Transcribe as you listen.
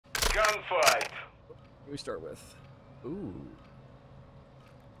Gunfight. What do we start with? Ooh.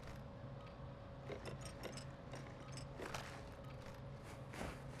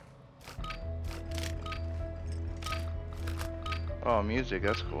 Oh, music,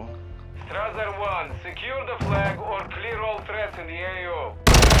 that's cool. Strasser 1, secure the flag or clear all threats in the AO.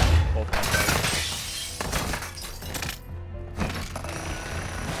 Both my sides.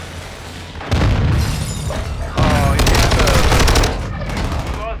 Oh,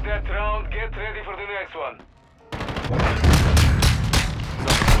 You lost that round, get ready for the next one.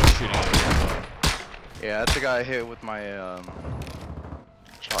 yeah, that's the guy I hit with my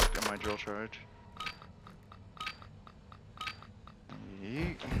shotgun, my drill charge.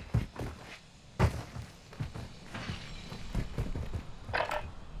 Yeet.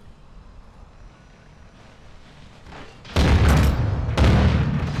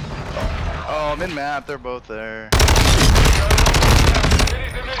 Oh, mid-map, they're both there. Finish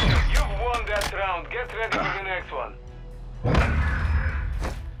the mission. You've won that round. Get ready for the next one.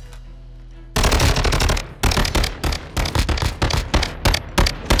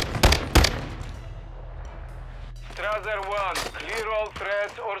 Strasser 1, clear all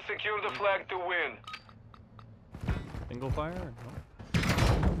threats or secure the flag to win. Single fire? No.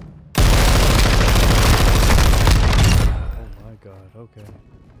 Oh my god, okay.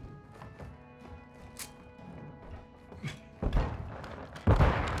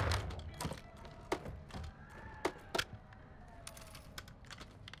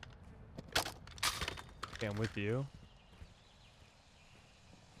 Okay, I'm with you.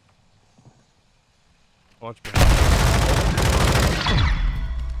 Watch me.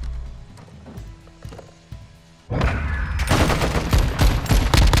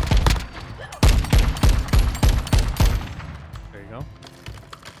 There you go.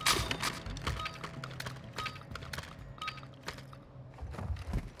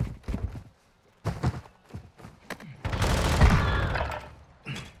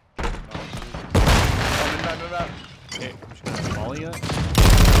 Okay, I'm just gonna volley it.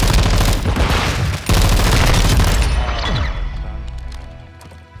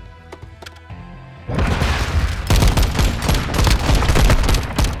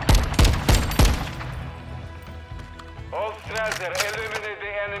 All Strasser, eliminate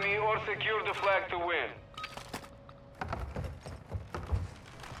the enemy or secure the flag to win.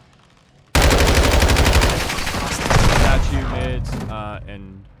 Statue, mid,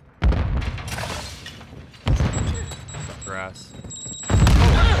 and grass.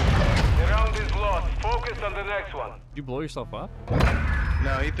 The round is lost. Focus on the next one. Did you blow yourself up?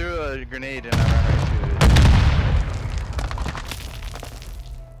 No, he threw a grenade and I ran right to it.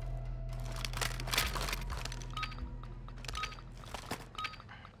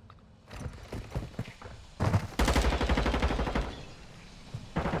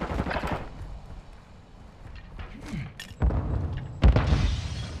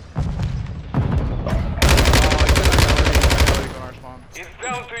 It's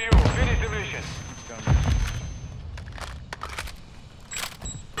down to you. Finish the mission.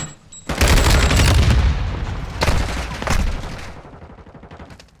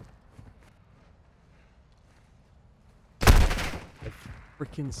 I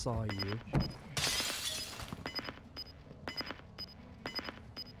freaking saw you.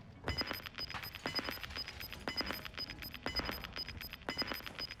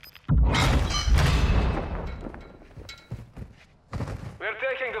 We're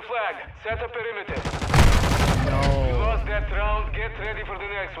taking the flag. Set a perimeter. No. You lost that round. Get ready for the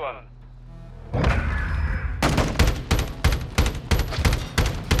next one.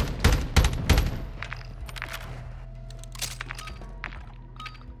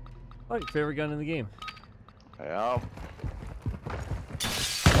 Oh, your favorite gun in the game? Yeah.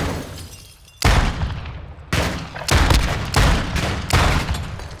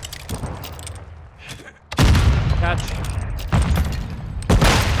 Catch.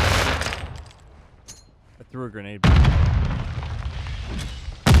 I threw a grenade.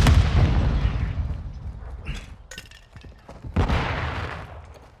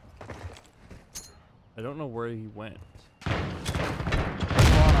 I don't know where he went.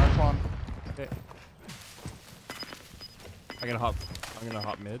 R1. Okay. I'm gonna hop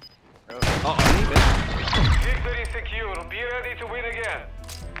mid. Oh. Oh, I need mid. Victory secure. Be ready to win again.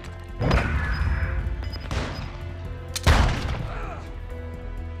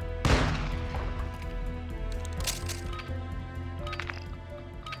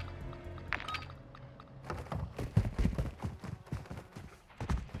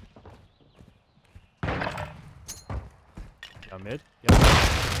 Down mid. Yep.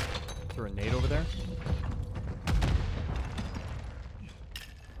 Throw a nade over there.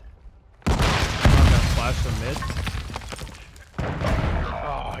 Flash from mid.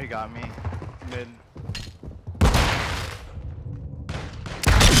 Oh, he got me. Mid.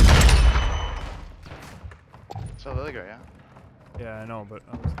 So the other guy, yeah. Yeah, I know, but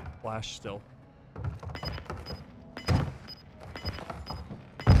I was flash still.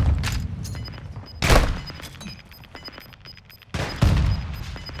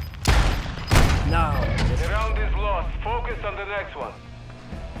 No. The round is lost. Focus on the next one.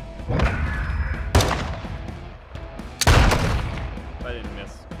 I didn't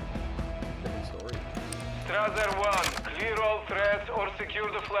miss. Different story. Strasser 1, clear all threats or secure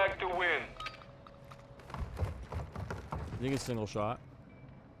the flag to win. I think it's single shot.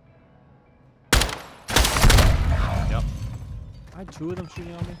 Yep. I had two of them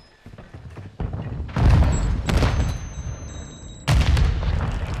shooting on me.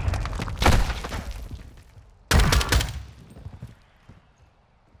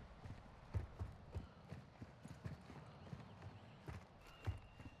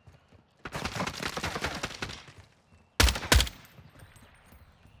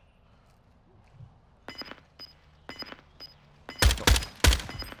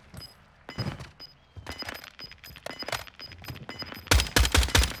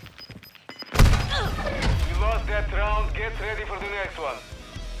 That round, get ready for the next one.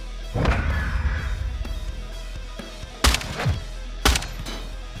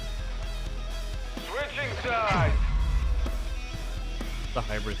 Switching sides. The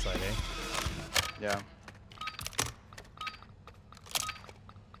hybrid side, eh? Yeah.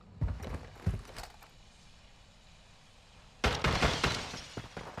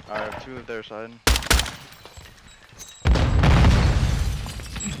 I have two of their side.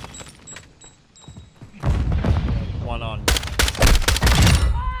 One on.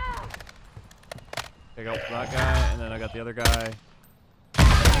 I got that guy, and then I got the other guy. You've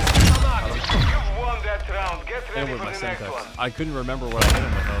won that round. Get And ready with for my the next syntax. one. I couldn't remember what I hit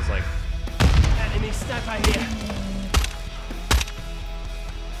him with. I was like, Enemy sniper here.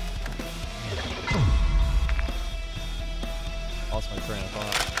 lost my train of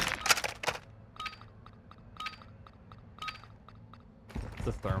thought. It's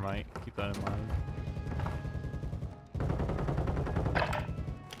a thermite. Keep that in mind.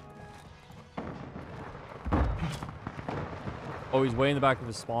 Oh, he's way in the back of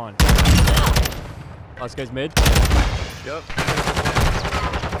his spawn. Last guy's mid. Yep.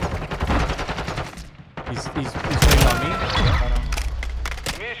 He's waiting on me.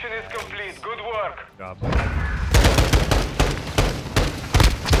 Mission is complete. Good work. Good job.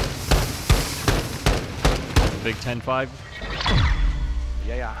 Big 10-5.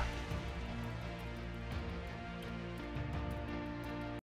 Yeah, yeah.